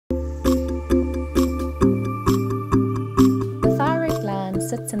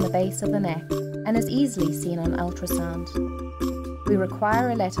sits in the base of the neck and is easily seen on ultrasound. We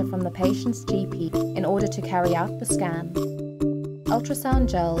require a letter from the patient's GP in order to carry out the scan.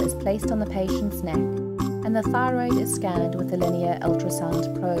 Ultrasound gel is placed on the patient's neck, and the thyroid is scanned with a linear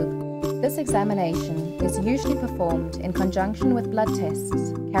ultrasound probe. This examination is usually performed in conjunction with blood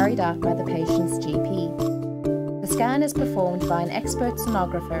tests carried out by the patient's GP. The scan is performed by an expert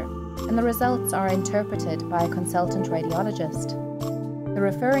sonographer, and the results are interpreted by a consultant radiologist. The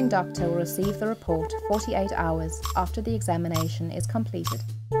referring doctor will receive the report 48 hours after the examination is completed.